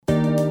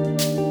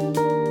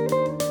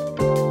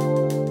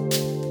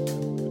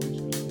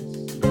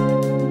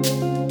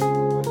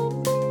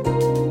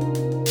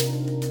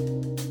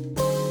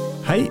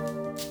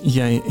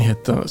Jeg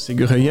heter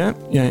Sigurd Høye.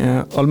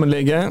 Jeg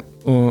allmennlege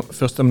og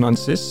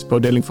førsteamanuensis på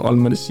avdeling for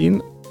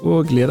allmennmedisin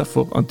og leder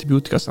for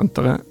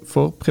antibiotikasenteret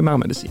for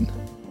primærmedisin.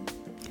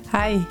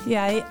 Hei,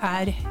 jeg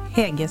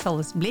Hege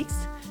Salvesen Blix.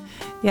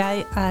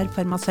 Jeg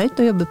farmasøyt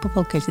og jobber på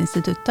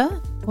Folkehelseinstituttet,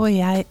 og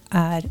jeg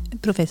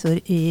professor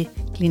i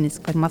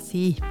klinisk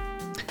farmasi.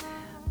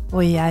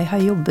 Og jeg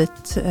har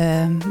jobbet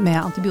med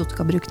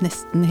antibiotikabruk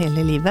nesten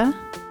hele livet.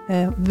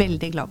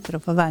 Veldig glad for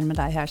å få være med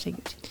deg her,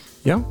 Sigurd.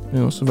 Ja, jeg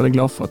er også veldig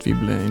glad for at vi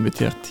ble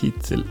invitert hit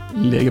til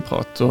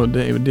Legeprat, og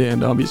det er jo det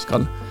da vi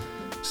skal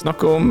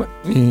snakke om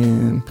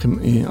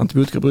i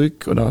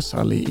antibiotikabruk, og da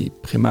særlig i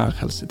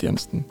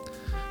primærhelsetjenesten.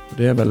 Og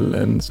det er vel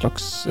en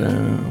slags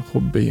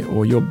hobby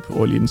og jobb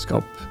og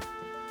lidenskap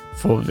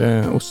for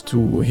oss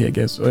to,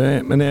 Hege.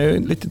 Men jeg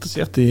er litt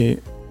interessert i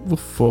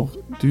hvorfor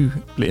du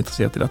ble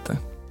interessert i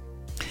dette.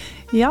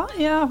 Ja,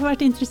 jeg har vært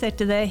interessert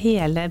i det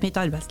hele mitt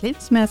arbeidsliv,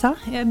 som jeg sa.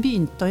 Jeg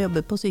begynte å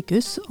jobbe på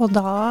sykehus, og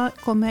da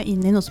kom jeg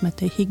inn i noe som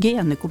heter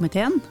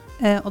hygienekomiteen.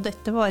 Og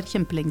dette var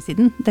kjempelenge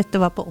siden.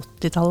 Dette var på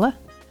 80-tallet.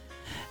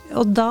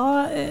 Og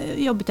da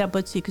jobbet jeg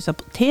på et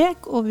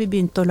sykehusapotek, og vi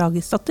begynte å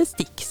lage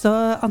statistikk. Så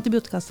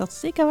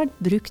antibiotikastatistikk har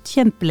vært brukt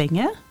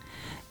kjempelenge,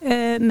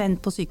 men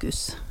på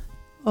sykehus.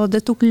 Og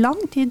det tok lang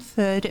tid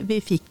før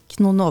vi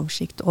fikk noen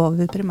oversikt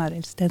over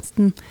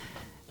primærhelsetjenesten.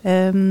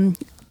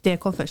 Det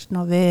kom først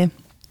når vi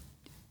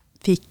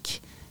fikk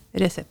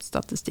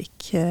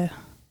reseptstatistikk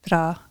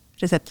fra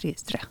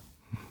reseptregisteret.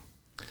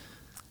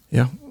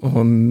 Ja,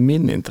 og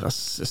min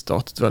interesse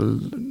startet vel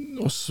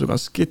også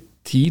ganske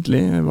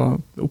tidlig. Jeg var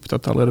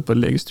opptatt allerede på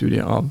legestudiet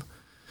av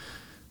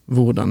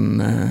hvordan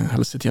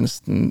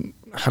helsetjenesten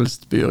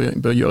helst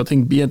bør gjøre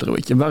ting bedre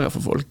og ikke verre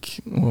for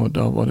folk. Og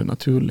da var det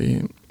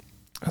naturlig,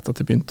 etter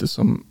at jeg begynte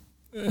som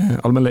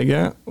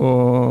allmennlege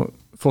og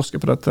forske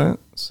på dette,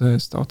 så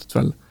jeg startet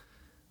vel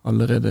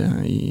allerede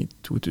i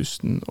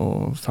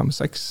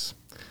 2005-2006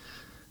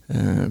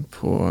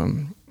 på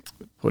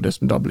det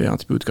som da ble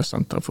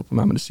antibiotikasenteret for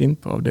primærmedisin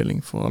på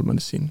avdeling for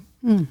allmennmedisin,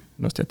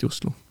 Universitetet i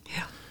Oslo.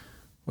 Ja.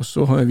 Og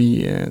så har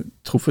vi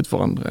truffet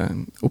hverandre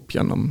opp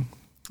gjennom,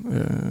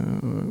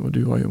 og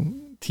du var jo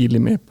tidlig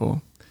med på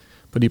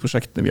de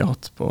prosjektene vi har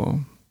hatt på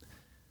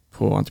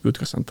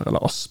antibiotikasenter, eller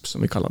ASP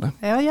som vi kaller det.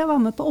 Ja, jeg var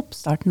med på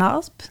oppstarten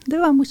av ASP. Det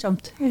var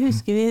morsomt. Jeg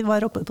husker vi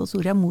var oppe på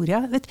Soria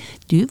Moria.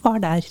 Du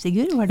var der,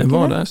 Sigurd, var det ikke det? Jeg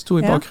var der, stod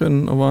i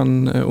bakgrunnen og var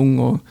en ung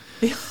og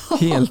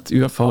helt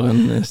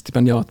uerfaren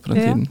stipendiat på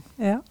den tiden.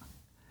 Ja.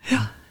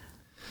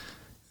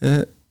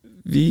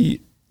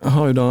 Vi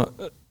har jo da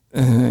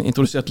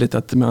introdusert litt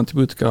dette med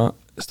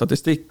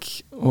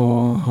antibiotikastatistikk,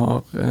 og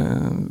har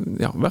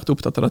vært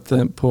opptatt av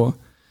dette på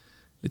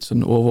litt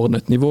sånn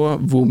overordnet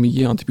nivå, hvor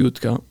mye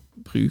antibiotika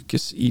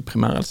brukes i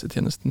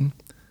primærhelsetjenesten.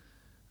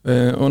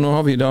 Og nå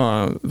har vi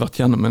da vært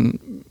gjennom en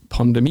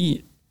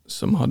pandemi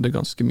som hadde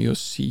ganske mye å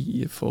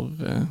si for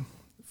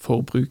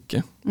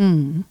bruket.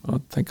 Hva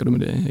tenker du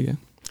med det, Hege?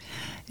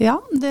 Ja,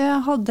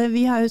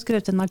 vi har jo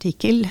skrevet en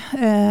artikkel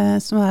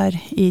som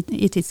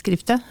i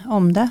tidsskriftet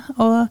om det,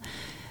 og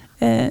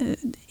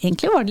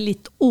egentlig var det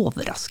litt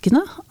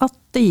overraskende at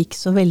det gikk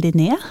så veldig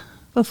ned,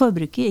 for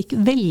forbruket gikk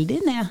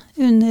veldig ned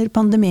under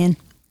pandemien.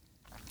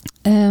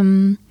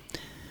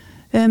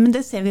 Men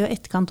det ser vi jo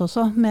etterkant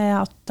også, med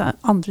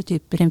at andre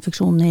typer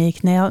infeksjoner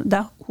gikk ned.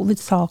 Det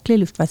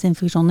hovedsakelig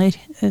luftveisinfeksjoner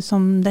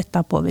som dette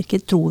har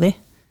påvirket, tror vi.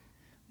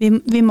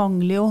 Vi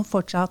mangler jo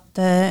fortsatt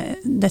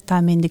dette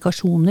med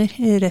indikasjoner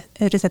i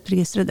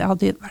reseptregisteret. Det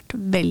hadde vært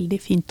veldig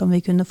fint om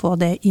vi kunne få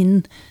det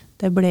inn.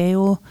 Det ble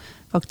jo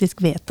faktisk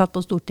vedtatt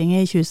på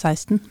Stortinget i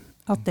 2016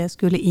 at det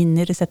skulle inn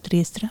i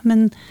reseptregisteret.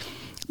 Men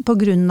på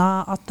grunn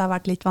av at det har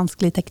vært litt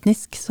vanskelig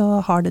teknisk,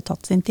 så har det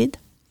tatt sin tid.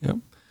 Ja.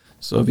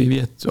 Så vi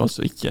vet jo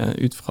altså ikke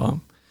ut fra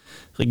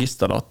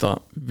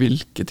registerdata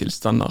hvilke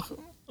tilstander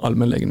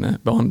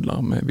allmennlegene behandler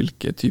med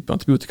hvilke typer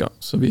antibiotika.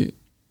 Så det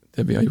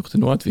vi har gjort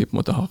til nå, at vi på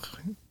en måte har,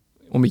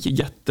 om ikke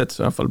gjettet,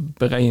 så i hvert fall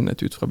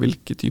beregnet ut fra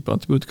hvilke typer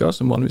antibiotika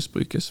som vanligvis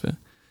brukes ved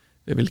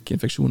hvilke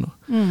infeksjoner.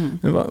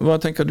 Men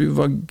hva tenker du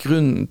var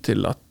grunnen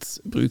til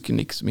at bruken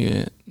gikk så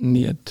mye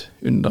ned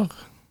under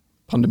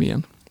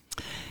pandemien?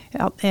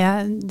 Ja,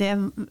 det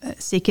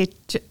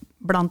sikkert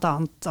blant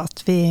annet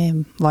at vi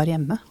var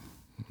hjemme.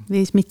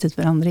 Vi smittet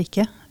hverandre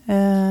ikke,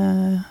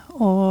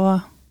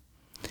 og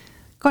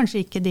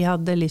kanskje ikke de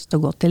hadde lyst til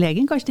å gå til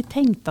legen. Kanskje de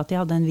tenkte at de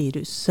hadde en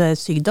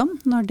virussykdom,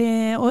 og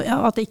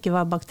at det ikke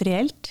var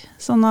bakterielt.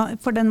 Sånn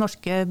for den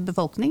norske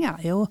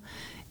befolkningen jo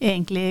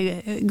egentlig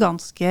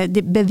ganske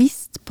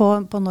bevisst på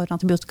når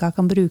antibiotika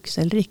kan brukes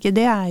eller ikke.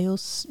 Det jo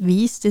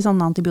vist i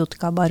sånne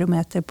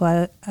antibiotikabarometer på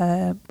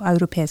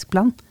europeisk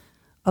plan,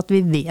 at vi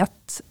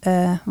vet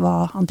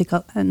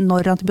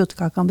når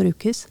antibiotika kan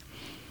brukes.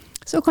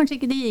 Så kanskje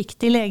ikke de gikk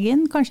til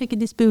legen, kanskje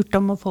ikke de spurte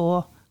om å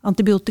få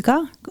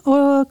antibiotika,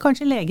 og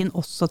kanskje legen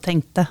også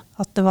tenkte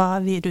at det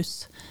var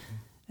virus.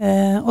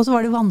 Og så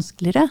var det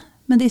vanskeligere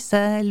med disse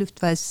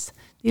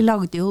de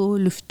lagde jo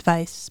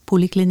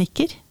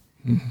luftveispoliklinikker,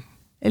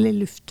 eller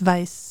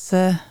luftveis...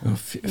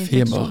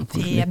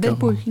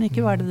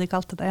 feberpoliklinikker var det de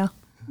kalte det, ja.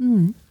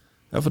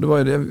 Ja, for det var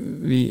jo det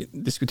vi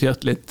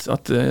diskuterte litt,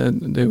 at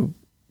det er jo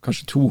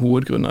kanskje 2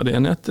 hovedgrunner. Det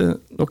ene er at det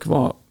nok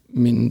var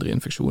mindre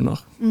infeksjoner,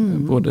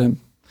 både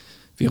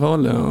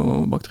virale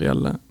og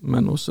bakterielle,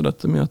 men også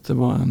dette med at det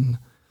var en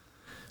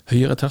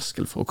høyere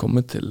terskel for å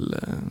komme til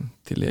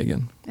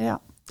legen. Ja,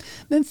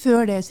 men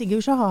før det,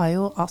 Sigurd, så har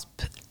jo ASP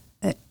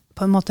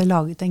på en måte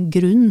laget en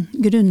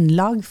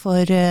grunnlag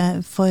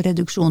for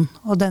reduksjon,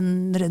 og den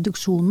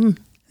reduksjonen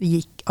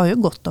har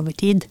jo gått over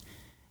tid.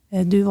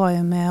 Du var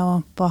jo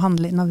med på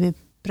handling når vi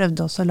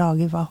prøvde også å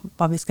lage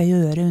hva vi skal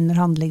gjøre under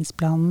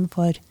handlingsplanen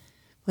for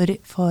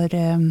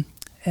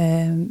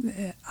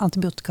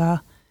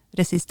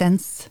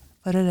antibiotikaresistens,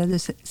 for å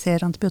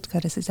redusere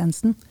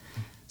antibiotikaresistensen.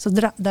 Så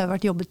det har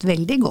vært jobbet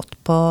veldig godt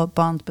på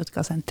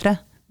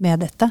antibiotikasenteret med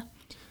dette.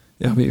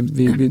 Ja, vi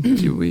begynte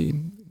jo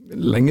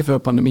lenge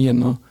før pandemien,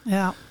 og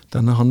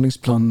denne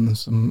handlingsplanen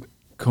som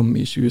kom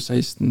i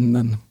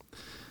 2016,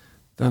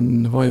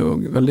 den var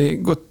jo veldig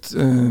godt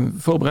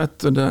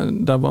forberedt, og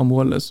der var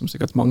målet, som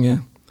sikkert mange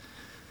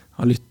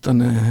av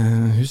lytterne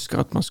husker,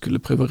 at man skulle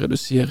prøve å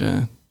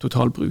redusere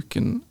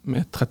totalbruken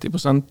med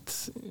 30%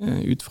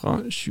 ut fra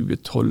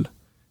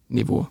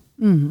 2012-nivå.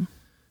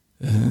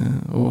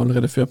 Og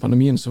allerede før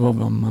pandemien så var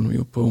man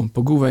jo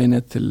på god vei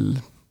ned til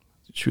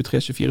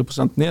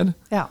 23-24% ned.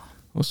 Ja.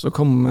 Og så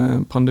kom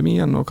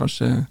pandemien og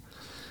kanskje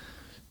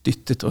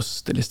dyttet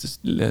oss til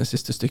det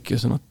siste stykket,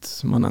 sånn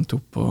at man endte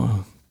opp på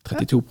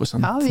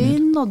 32%. Ja,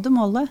 vi nådde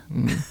målet.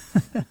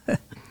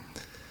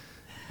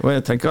 Og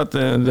jeg tenker at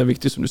det er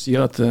viktig, som du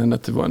sier, at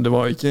det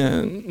var ikke,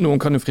 noen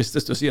kan jo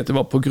fristes til å si at det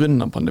var på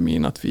grunn av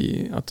pandemien at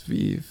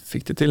vi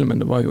fikk det til, men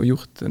det var jo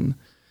gjort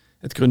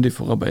et grundig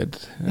forarbeid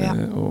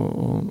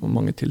og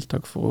mange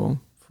tiltak for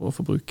å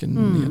få bruken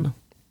igjen.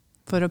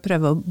 For å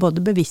prøve å både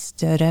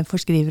bevisstgjøre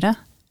forskrivere,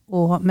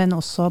 men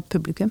også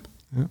publikum.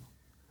 Ja.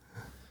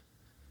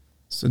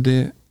 Så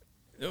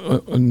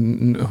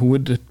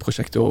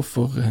hovedprosjektet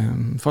overfor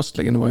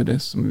fastlegene var jo det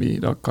som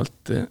vi da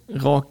kalte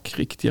RAK,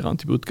 riktigere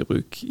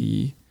antibiotikabruk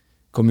i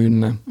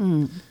kommunene,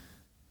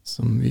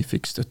 som vi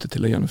fikk støtte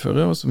til å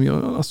gjennomføre, og som vi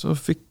altså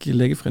fikk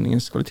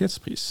Legeforeningens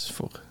kvalitetspris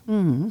for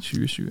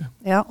 2020.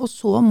 Ja, og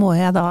så må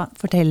jeg da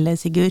fortelle,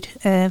 Sigurd,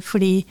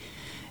 fordi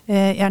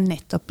jeg har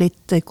nettopp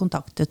blitt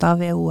kontaktet av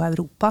WHO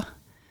Europa,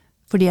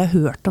 fordi jeg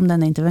har hørt om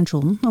denne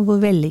intervensjonen, og hvor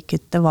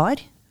vellykket det var.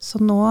 Så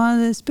nå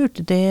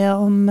spurte de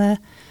om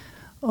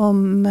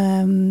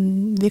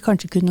vi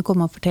kanskje kunne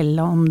komme og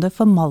fortelle om det,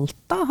 for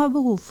Malta har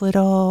behov for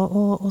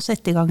å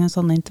sette i gang en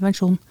sånn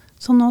intervensjon.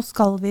 Så nå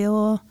skal vi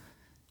jo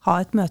ha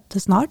et møte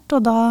snart,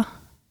 og da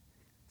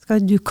skal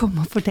du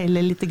komme og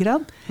fortelle litt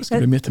grann.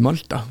 Skal du med til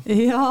Malta?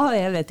 Ja,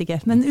 jeg vet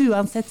ikke. Men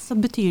uansett så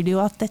betyr det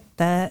jo at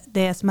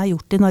det som er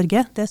gjort i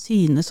Norge, det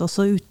synes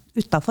også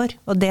utenfor,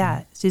 og det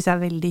synes jeg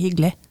er veldig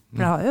hyggelig. For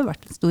det har jo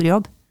vært en stor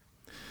jobb.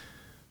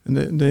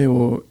 Det er jo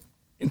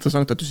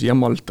interessant at du sier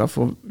Malta,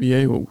 for vi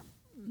er jo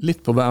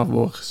litt på hver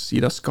vår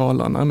side av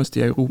skalaen, nærmest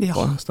i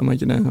Europa, stemmer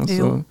ikke det? Altså...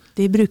 Jo,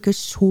 de bruker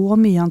så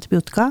mye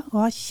antibiotika, og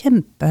har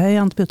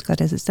kjempehøy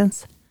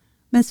antibiotikaresistens.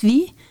 Mens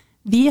vi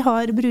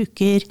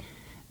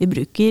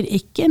bruker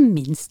ikke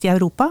minst i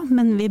Europa,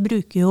 men vi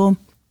bruker jo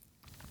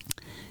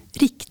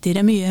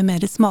riktigere, mye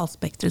mer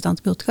smalspektret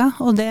antibiotika,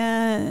 og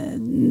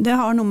det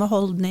har noe med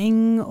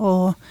holdning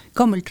og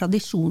gammel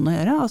tradisjon å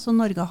gjøre. Altså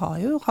Norge har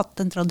jo hatt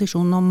en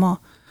tradisjon om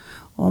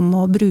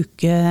å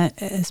bruke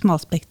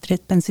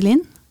smalspektret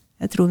penicillin.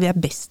 Jeg tror vi er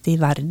best i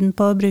verden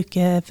på å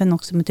bruke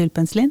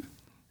fenoxymetylpenicillin.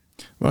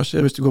 Hva skjer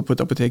hvis du går på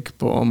et apotek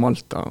på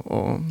Malta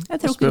og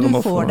spør om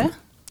å få? Jeg tror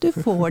ikke du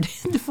får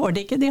det. Du får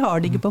det ikke, de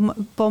har det ikke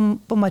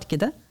på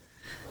markedet.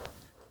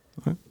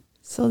 Nei.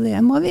 Så det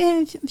må vi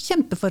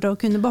kjempe for å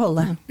kunne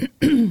beholde.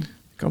 Jeg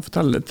kan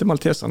fortelle til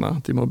malteserne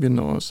at de må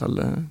begynne å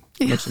selge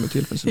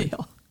fenoxymetylpenicillin.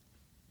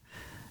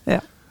 Ja.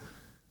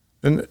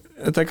 Men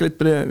jeg tenker litt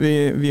på det,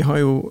 vi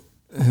har jo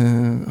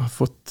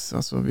fått,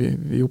 altså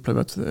vi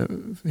opplever at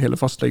hele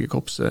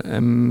fastlegekorpset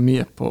er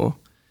med på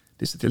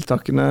disse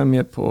tiltakene,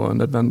 med på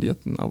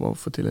nødvendigheten av å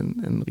få til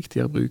en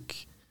riktigere bruk.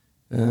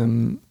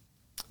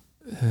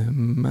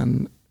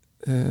 Men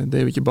det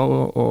er jo ikke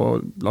bare å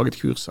lage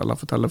et kurs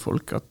eller fortelle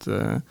folk at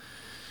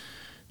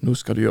nå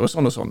skal du gjøre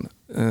sånn og sånn.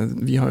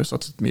 Vi har jo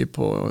satset mye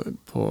på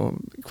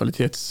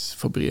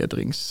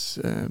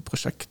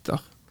kvalitetsforbedringsprosjekter.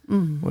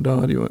 Og da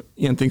er det jo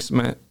en ting som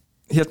er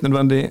helt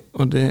nødvendig,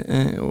 og det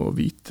er å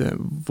vite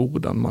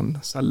hvordan man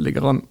selv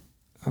ligger an.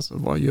 Altså,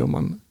 hva gjør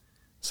man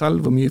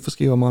selv? Hvor mye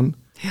forskriver man?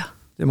 Ja.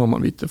 Det må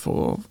man vite for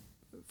å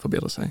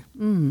forbedre seg.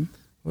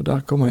 Og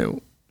der kommer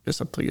jo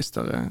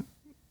reseptregisteret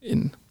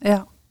inn.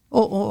 Ja,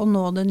 og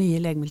nå det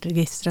nye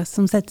legemiddelregisteret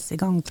som settes i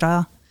gang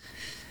fra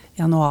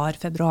januar,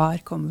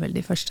 februar, kommer vel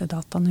de første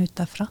dataene ut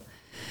derfra.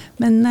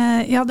 Men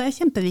ja, det er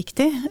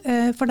kjempeviktig,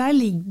 for der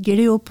ligger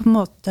det jo på en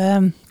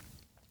måte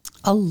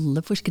alle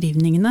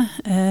forskrivningene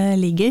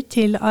ligger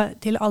til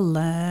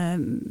alle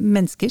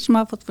mennesker som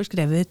har fått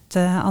forskrevet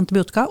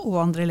antibiotika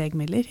og andre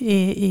legemidler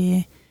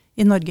i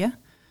Norge.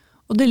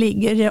 Og det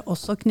ligger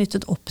også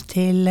knyttet opp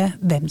til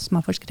hvem som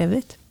har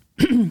forskrevet.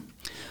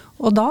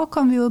 Og da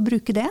kan vi jo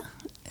bruke det.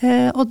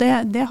 Og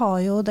det har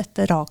jo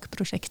dette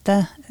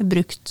RAK-prosjektet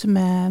brukt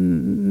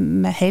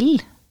med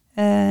hell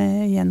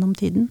gjennom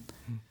tiden.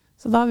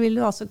 Så da vil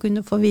du altså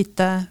kunne få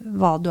vite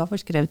hva du har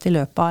forskrevet i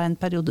løpet av en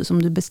periode som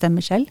du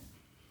bestemmer selv.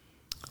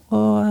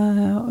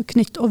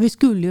 Og vi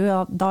skulle jo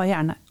da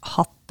gjerne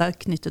hatt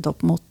det knyttet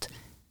opp mot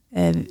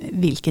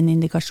hvilken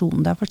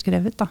indikasjon det er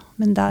forskrevet da.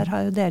 Men der har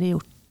jo dere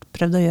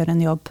prøvd å gjøre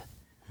en jobb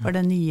for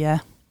det nye.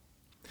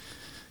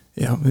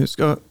 Ja, vi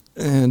husker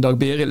Dag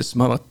Beril,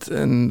 som har vært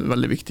en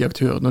veldig viktig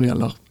aktør når det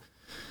gjelder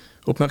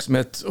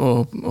oppmerksomhet og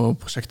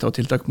prosjekter og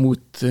tiltak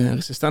mot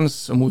resistens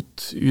og mot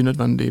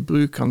unødvendig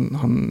bruk.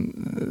 Han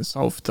sa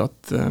ofte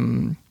at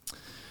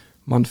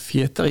man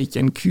fjeter ikke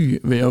en ku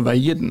ved å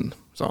veie den,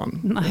 sa han.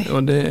 Nei. Og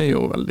det er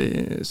jo veldig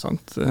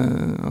sant.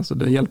 Altså,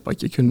 det hjelper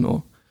ikke kun å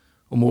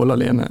måle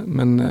alene,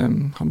 men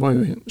han var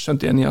jo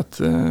skjønt enig i at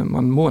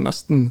man må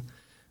nesten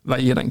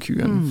veie den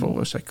kuen for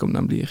å sjekke om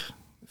den blir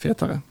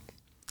fetere.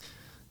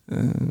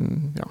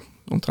 Ja,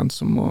 omtrent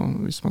som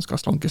hvis man skal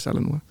slanke seg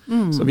eller noe.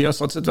 Så vi har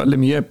satset veldig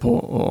mye på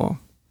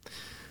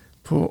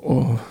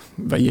å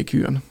veie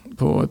kuen,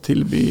 på å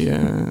tilby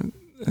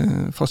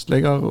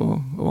fastleger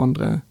og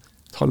andre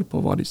tall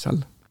på hva de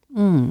selv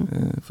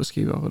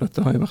forskriver. Og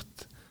dette har jo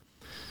vært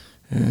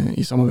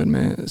i samarbeid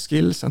med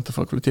SKIL, Senter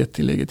for kvalitet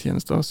i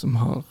legetjenester, som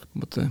har på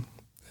en måte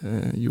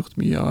gjort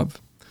mye av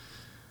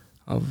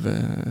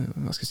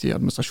hva skal jeg si,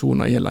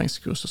 administrasjon av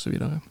e-læringskurs og så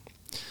videre.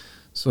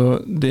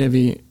 Så det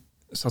vi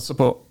satser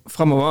på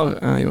fremover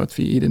er jo at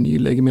vi i det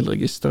nye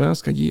legemiddelregisteret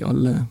skal gi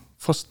alle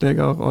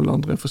fastleger og alle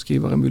andre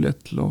forskrivere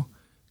mulighet til å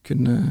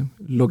kunne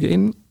logge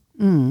inn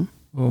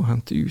og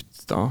hente ut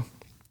da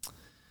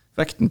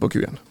vekten på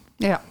kuen.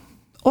 Ja,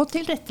 og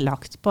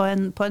tilrettelagt på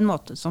en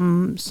måte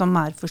som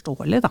er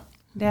forståelig da.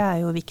 Det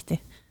er jo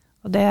viktig.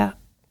 Og det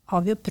har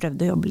vi jo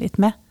prøvd å jobbe litt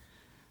med.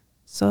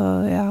 Så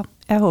ja,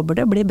 jeg håper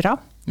det blir bra.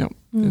 Ja,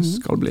 det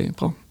skal bli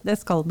bra. Det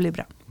skal bli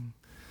bra.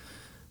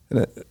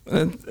 Jeg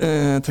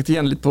tenkte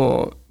igjen litt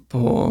på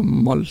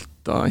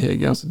Malta,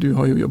 Hege. Altså, du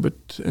har jo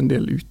jobbet en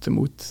del ute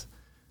mot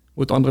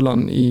andre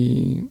land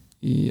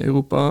i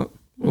Europa,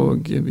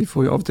 og vi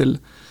får jo av og til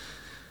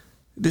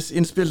disse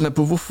innspillene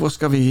på hvorfor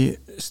skal vi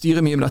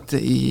styre mye med dette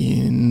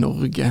i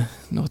Norge,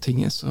 når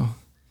ting er så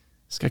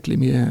skrekkelig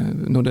mye,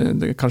 når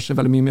det er kanskje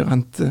veldig mye mer å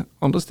hente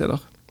andre steder.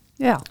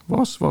 Ja.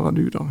 Hva svarer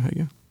du da,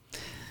 Hege?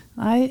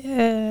 Nei,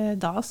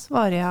 da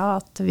svarer jeg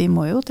at vi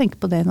må jo tenke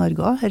på det i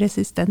Norge også.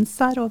 Resistens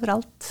er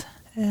overalt.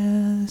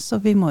 Så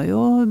vi må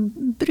jo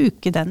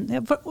bruke den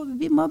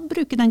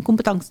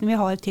kompetansen vi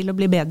har til å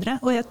bli bedre,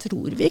 og jeg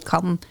tror vi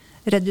kan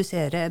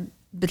redusere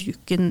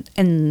bruken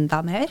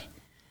enda mer.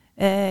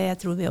 Jeg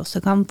tror vi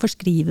også kan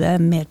forskrive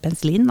mer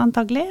penicillin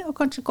antagelig, og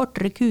kanskje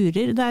kortere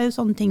kurer. Det er jo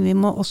sånne ting vi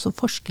må også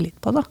forske litt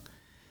på da.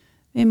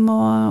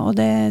 Og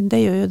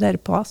det gjør jo dere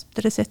på ASP.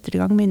 Dere setter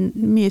i gang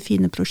mye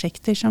fine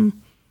prosjekter som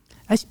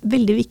er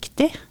veldig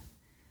viktig.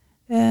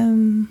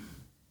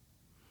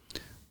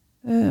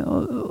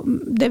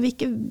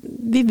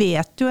 Vi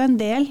vet jo en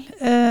del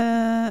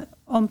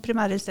om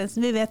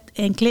primærhelsetjenesten. Vi vet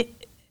egentlig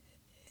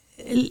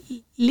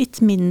litt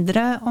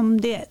mindre om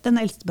den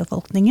eldste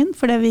befolkningen,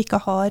 fordi vi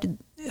ikke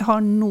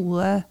har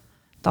noe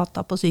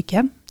data på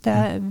sykehjem. Det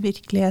er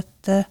virkelig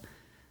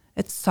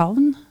et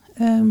savn.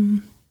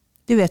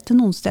 Vi vet det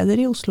noen steder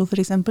i Oslo for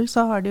eksempel,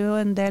 så har det jo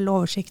en del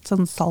oversikt,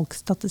 sånn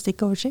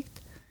salgsstatistikkoversikt.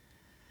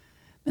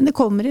 Men det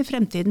kommer i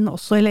fremtiden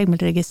også i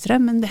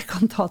legemiddelregisteret, men det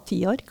kan ta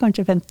 10 år,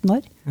 kanskje 15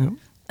 år. Ja.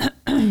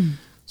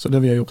 Så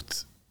det vi har gjort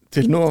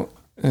til nå,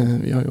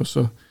 vi har jo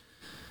også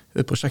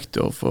et prosjekt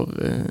for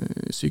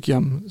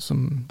sykehjem,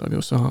 der vi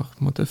også har på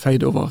en måte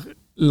feid over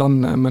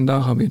landet, men der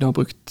har vi da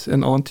brukt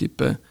en annen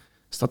type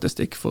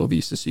statistikk for å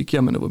vise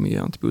sykehjemmene hvor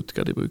mye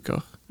antibiotika de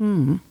bruker.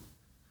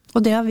 Og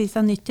det har vist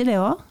seg nyttig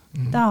det også.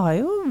 De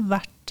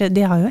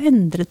har jo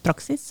endret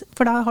praksis,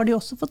 for da har de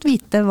også fått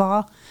vite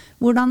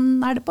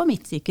hvordan er det på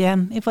mitt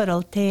sykehjem i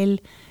forhold til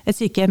et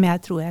sykehjem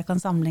jeg tror jeg kan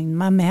sammenligne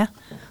meg med.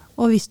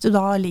 Og hvis du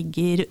da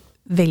ligger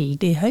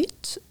veldig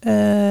høyt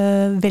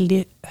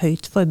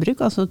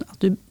forbruk, altså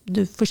at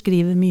du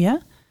forskriver mye,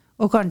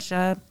 og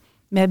kanskje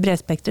med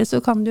bredspektret, så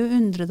kan du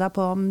undre deg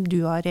på om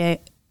du har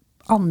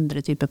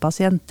andre typer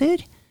pasienter,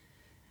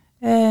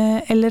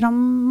 eller om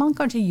man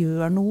kanskje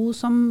gjør noe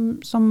som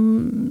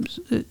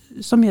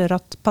gjør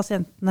at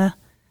pasientene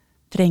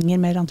trenger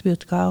mer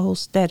antibiotika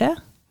hos dere,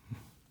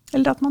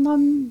 eller at man har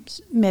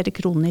mer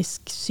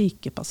kronisk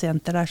syke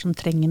pasienter der som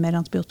trenger mer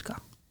antibiotika.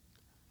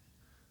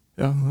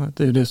 Ja,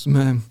 det er jo det som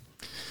er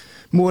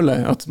målet,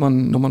 at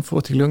når man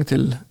får tilgang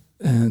til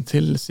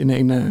sine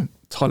egne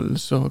tall,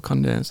 så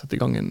kan det sette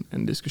i gang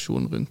en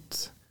diskusjon rundt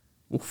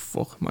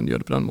hvorfor man gjør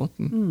det på den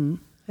måten.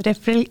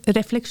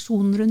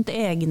 Refleksjon rundt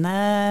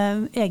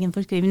egen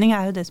forskrivning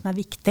er jo det som er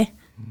viktig.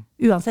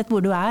 Uansett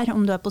hvor du er,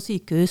 om du er på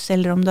sykehus,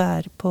 eller om du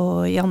er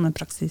i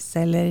allmennpraksis,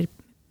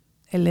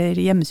 eller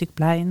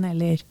hjemmesykepleien,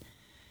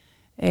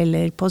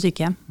 eller på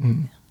sykehjem.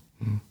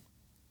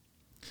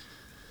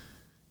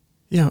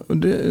 Ja,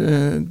 og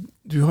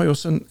du har jo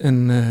også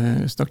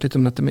snakket litt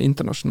om dette med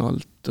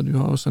internasjonalt, og du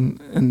har også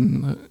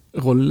en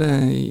rolle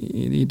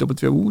i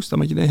WHO,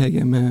 stemmer ikke det,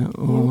 Hege, med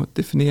å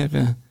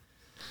definere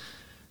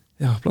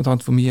blant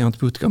annet hvor mye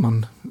antibiotika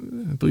man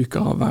bruker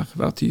av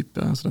hver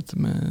type, altså dette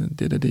med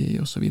DDD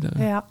og så videre.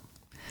 Ja,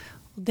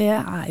 det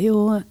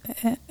jo,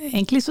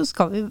 egentlig så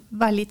skal vi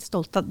være litt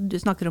stolt av, du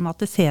snakker om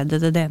at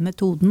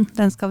CDD-metoden,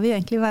 den skal vi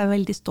egentlig være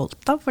veldig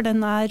stolt av, for den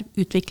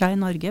utviklet i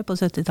Norge på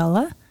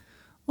 70-tallet,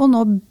 og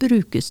nå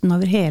brukes den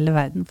over hele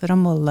verden for å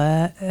måle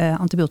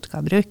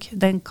antibiotikabruk.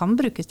 Den kan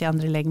brukes til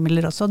andre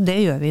legemidler også, det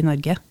gjør vi i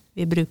Norge.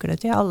 Vi bruker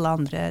det til alle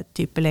andre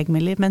typer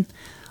legemidler, men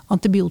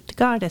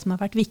antibiotika det som har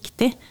vært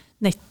viktig,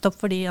 nettopp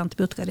fordi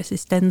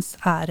antibiotikaresistens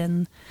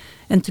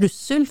en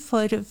trussel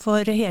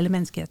for hele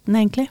menneskeheten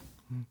egentlig,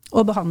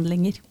 og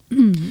behandlinger.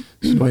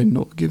 Så det var i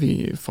Norge vi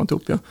fant det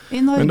opp, ja.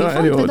 I Norge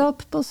fant vi det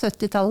opp på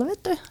 70-tallet,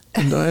 vet du.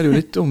 Da det jo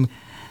litt dumt,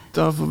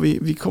 for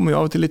vi kommer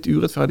jo av og til litt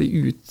urettferdig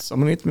ut,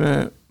 sammenlignet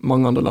med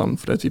mange andre land,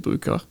 fordi vi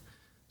bruker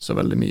så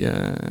veldig mye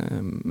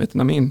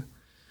metinamin.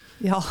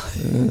 Ja,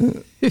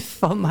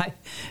 uffa meg.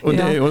 Og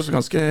det jo også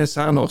ganske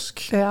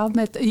særnorsk. Ja,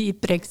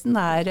 hypreksen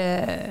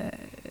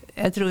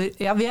jeg tror,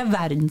 vi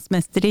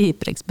verdensmestere i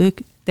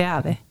hypreksbruk, det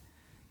vi.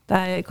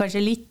 Det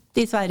kanskje litt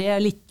i Sverige,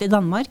 litt i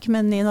Danmark,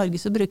 men i Norge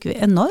så bruker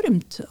vi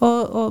enormt.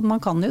 Og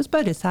man kan jo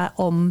spørre seg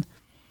om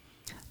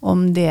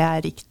det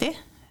riktig.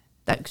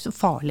 Det jo ikke så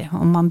farlig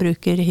om man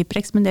bruker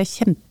hypreks, men det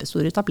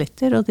kjempestore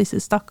tabletter, og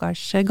disse stakkars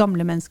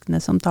gamle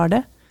menneskene som tar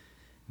det,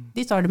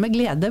 de tar det med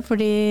glede, for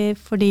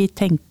de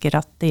tenker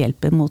at det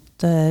hjelper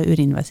mot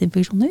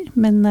urinveisinfeksjoner.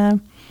 Men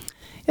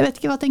jeg vet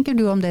ikke, hva tenker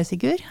du om det,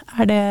 Sigurd?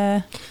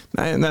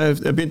 Nei,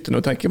 jeg begynte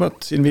nå å tenke på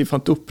at siden vi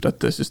fant opp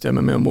dette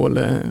systemet med å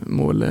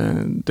måle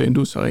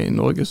døgndoser i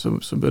Norge, så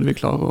burde vi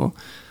klare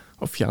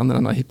å fjerne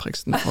denne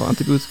hypreksen fra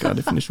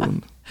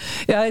antibiotika-definisjonen.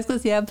 Ja, jeg skal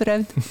si jeg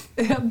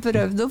har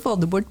prøvd å få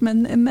det bort,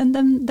 men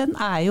den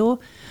jo,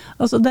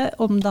 altså det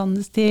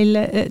omdannes til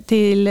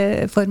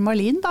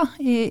formalin da,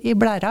 i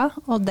blæra,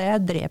 og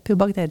det dreper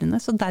jo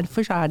bakteriene, så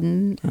derfor så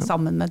den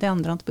sammen med de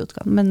andre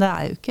antibiotikaene, men det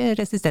jo ikke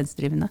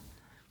resistensdrivende.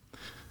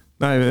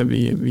 Nei,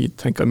 vi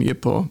tenker mye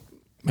på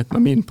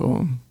metinamin på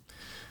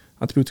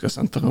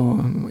antibiotikasenteret,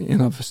 og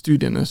en av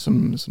studiene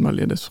som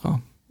ledes fra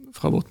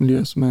vårt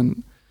miljø, som en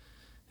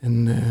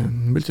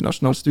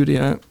multinasjonal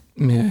studie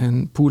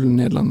med Polen,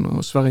 Nederland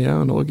og Sverige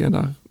og Norge,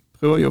 der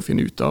prøver vi å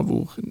finne ut av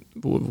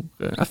hvor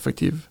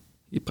effektiv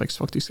hypreks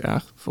faktisk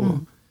for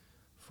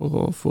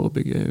å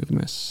forebygge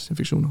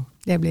urinveisinfeksjoner.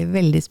 Det blir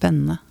veldig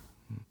spennende.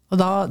 Og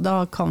da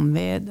kan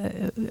vi,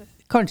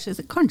 kanskje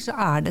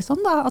det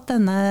sånn da, at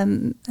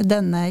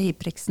denne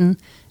hypreksen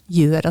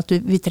gjør at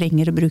vi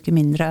trenger å bruke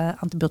mindre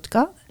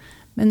antibiotika,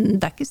 men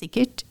det ikke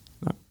sikkert.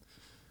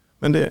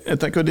 Men jeg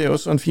tenker det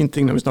også en fin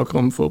ting når vi snakker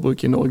om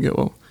forbruk i Norge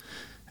og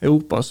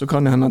Europa, så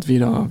kan det hende at vi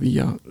da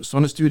via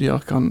sånne studier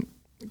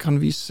kan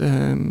vise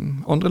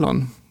andre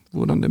land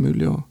hvordan det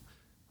mulig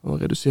å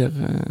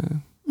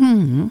redusere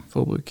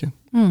forbruket.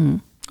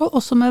 Og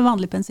også med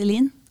vanlig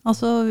penicillin.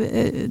 Altså,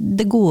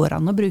 det går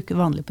an å bruke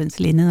vanlig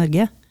penicillin i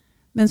Norge,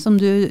 men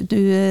som du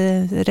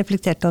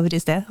reflekterte over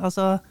i sted,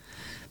 altså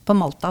på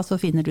Malta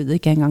så finner du det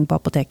ikke engang på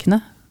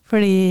apotekene,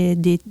 fordi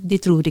de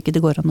tror ikke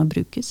det går an å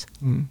brukes.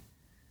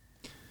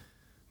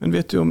 Men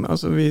vet du om,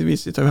 altså vi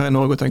sitter jo her i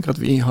Norge og tenker at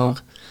vi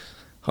har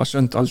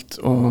skjønt alt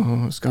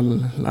og skal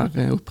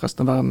lære opp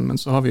resten av verden, men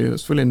så har vi jo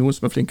selvfølgelig noen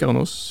som flinkere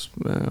enn oss,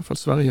 i hvert fall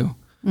Sverige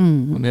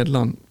og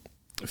Nederland.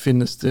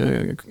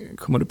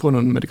 Kommer det på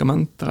noen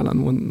medikamenter eller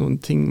noen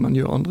ting man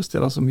gjør andre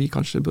steder som vi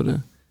kanskje burde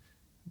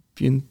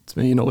begynt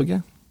med i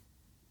Norge?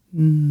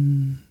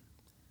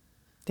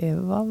 Det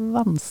var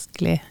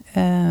vanskelig.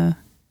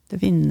 Det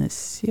finnes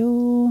jo,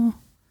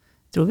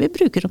 jeg tror vi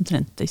bruker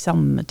omtrent de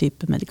samme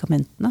type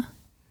medikamentene.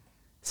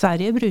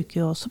 Sverige bruker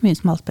jo også mye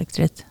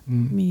smalspektret,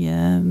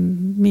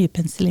 mye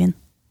penicillin.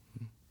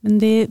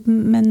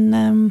 Men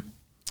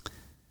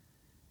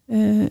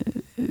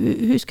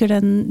husker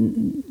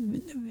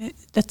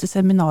dette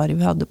seminaret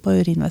vi hadde på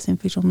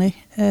urinveisinfeksjoner,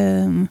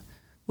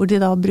 hvor de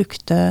da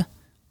brukte,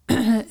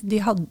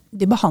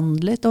 de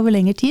behandlet over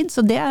lengre tid,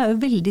 så det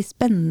jo veldig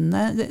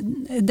spennende.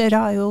 Dere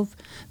har jo,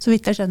 så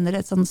vidt jeg skjønner,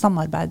 et sånn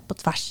samarbeid på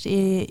tvers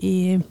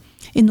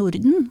i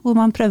Norden, hvor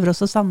man prøver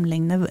også å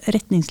sammenligne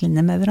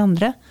retningslinjer med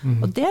hverandre.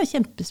 Og det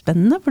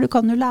kjempespennende, for du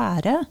kan jo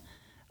lære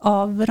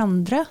av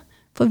hverandre.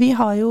 For vi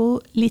har jo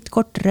litt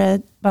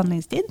kortere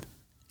behandlingstid,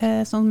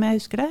 sånn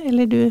jeg husker det.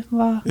 Eller du,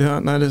 hva? Ja,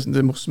 nei,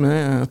 det morsomme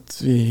at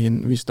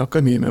vi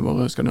snakker mye med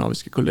våre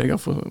skandinaviske kolleger,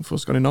 for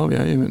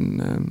Skandinavia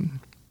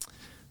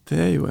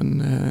det jo en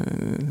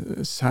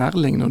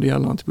særling når det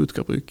gjelder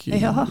antibiotikabruk i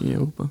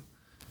Europa.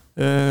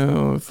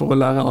 For å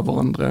lære av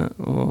hverandre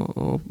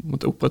og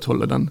måtte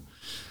opprettholde den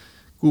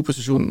gode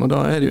posisjonen. Og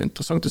da det jo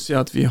interessant å se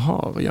at vi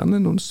har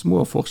gjerne noen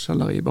små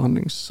forskjeller i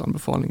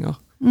behandlingsanbefalinger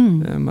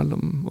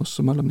mellom oss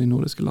og mellom de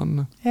nordiske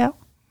landene. Ja,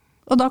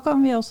 og da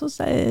kan vi også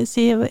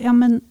si, ja,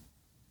 men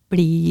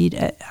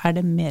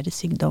det mer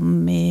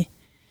sykdom i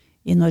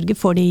i Norge?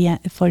 Får de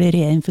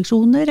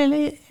reinfeksjoner,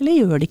 eller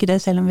gjør de ikke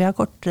det selv om vi har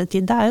kortere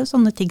tid? Det jo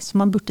sånne ting som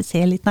man burde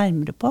se litt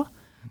nærmere på.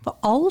 For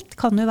alt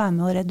kan jo være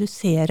med å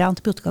redusere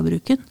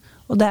antibiotikabruken,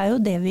 og det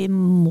jo det vi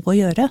må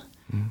gjøre.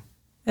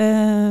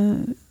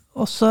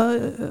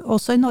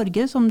 Også i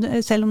Norge,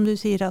 selv om du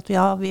sier at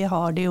ja, vi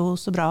har det jo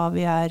så bra,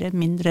 vi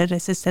mindre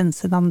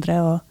resistens enn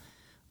andre og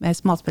mer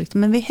smalspekter,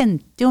 men vi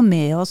henter jo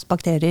med oss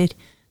bakterier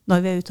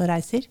når vi ute og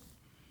reiser.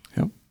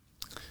 Ja,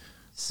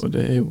 og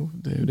det jo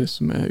det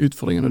som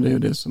utfordringen, og det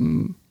jo det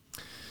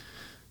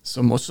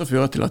som også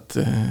fører til at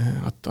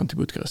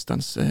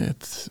antibiotikaresistens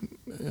et,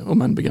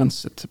 om en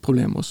begrenset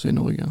problem også i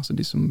Norge. Altså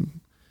de som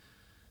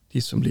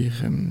blir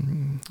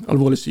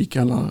alvorlig syke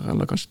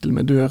eller kanskje til og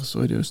med dør,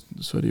 så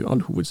det jo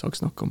all hovedsak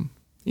snakk om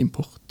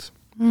import.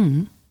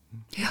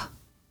 Ja,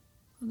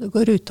 det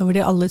går utover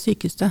de aller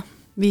sykeste.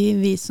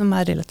 Vi som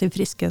relativt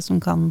friske, som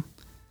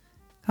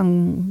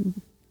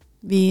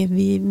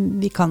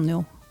vi kan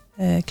jo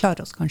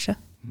klare oss kanskje.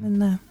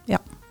 Men ja.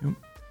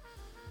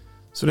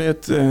 Så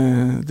det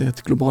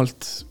et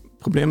globalt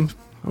problem,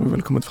 har vi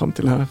vel kommet frem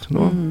til her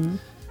nå.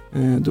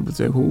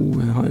 WHO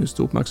har jo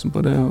stor oppmerksom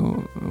på det,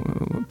 og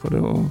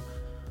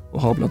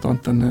har blant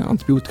annet en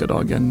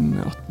antibiotikadagen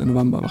 18.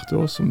 november hvert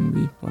år, som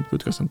vi på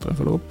Antibiotikasenteret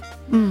følger opp.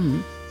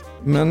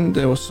 Men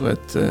det også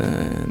et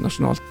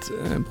nasjonalt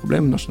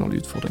problem, en nasjonal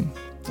utfordring,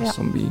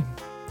 som vi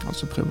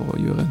altså prøver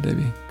å gjøre det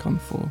vi kan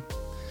for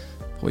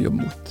å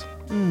jobbe mot.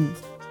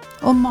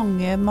 Og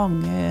mange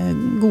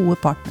gode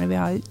partnere. Vi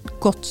har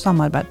godt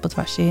samarbeid på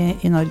tvers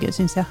i Norge,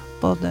 synes jeg.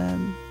 Både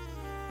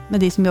med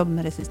de som jobber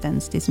med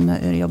resistens, de som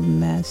jobber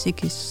med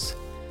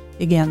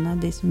sykehushygiene,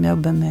 de som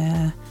jobber med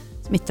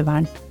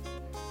smittevern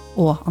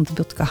og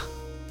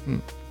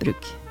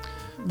antibiotikabruk.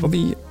 Og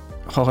vi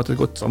har hatt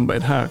et godt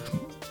samarbeid her,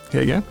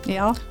 Hege.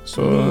 Ja.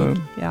 Så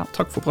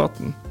takk for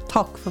praten.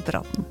 Takk for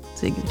praten,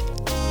 Sigurd.